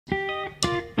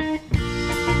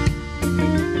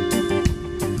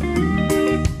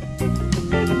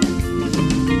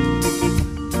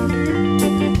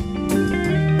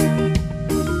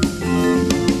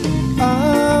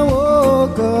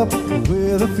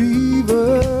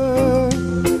fever,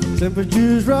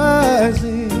 temperatures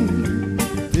rising,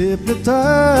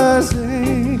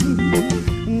 hypnotizing.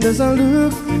 And as I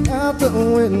look out the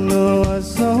window, I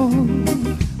saw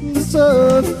the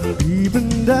sun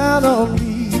peeping down on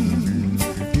me,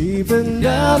 peeping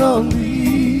down on me.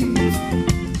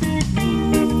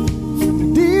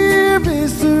 Dear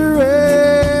Mr. Rain,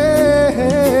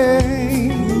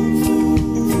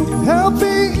 help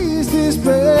me ease this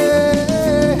pain.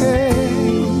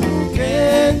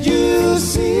 Can't you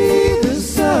see the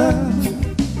sun?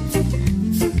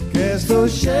 Cast no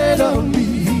shade on me,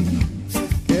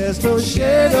 cast no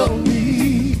shade on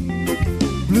me.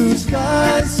 Blue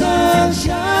sky,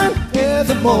 sunshine in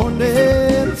the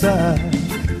morning time,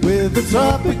 with a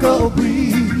tropical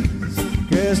breeze,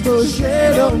 cast no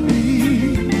shade on me.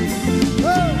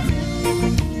 Oh.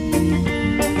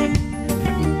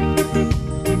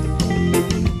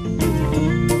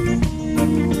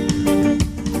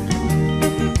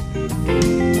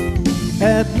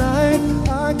 At night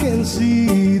I can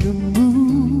see the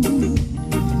moon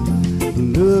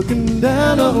looking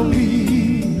down on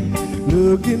me,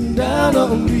 looking down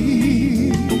on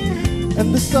me.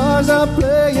 And the stars are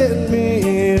playing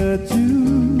me a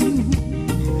tune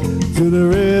to the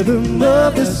rhythm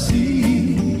of the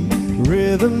sea,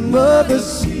 rhythm of the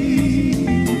sea.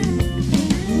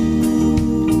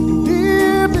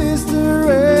 Dear Mr.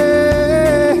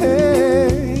 Rain,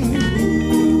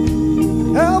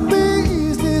 help me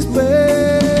ease this pain.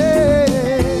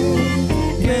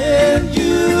 Can't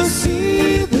you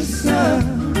see the sun?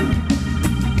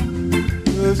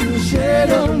 Cast no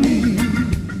shade on me,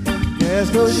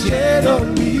 cast no shade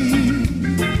on me.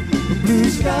 Blue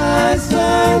sky,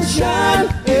 sunshine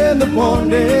in the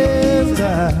morning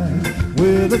time,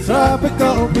 with a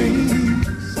tropical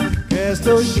breeze, cast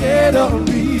no shade on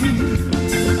me.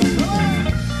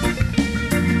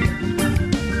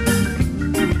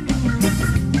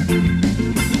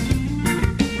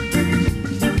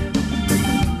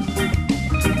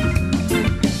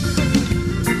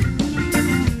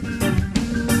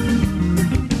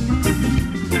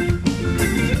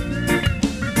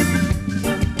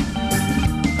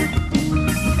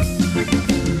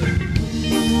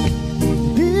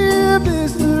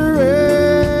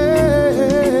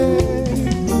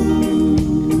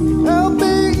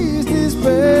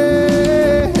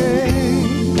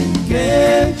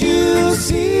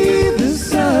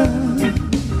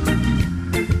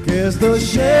 Cast no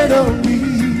shade on me,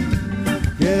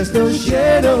 cast no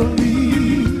shade on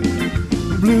me.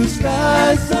 Blue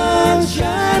sky,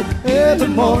 sunshine in the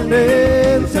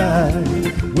morning time,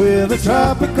 with a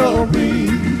tropical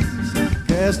breeze,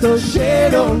 cast no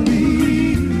shade on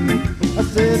me. I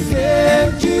said,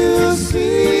 can't you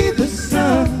see the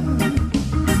sun?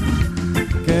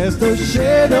 Cast no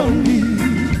shade on me,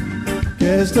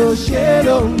 cast no shade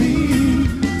on me.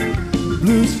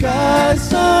 Blue sky,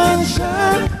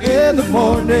 sunshine in the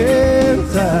morning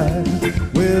time,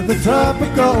 with a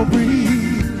tropical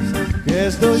breeze,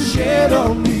 cast no shade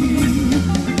on me.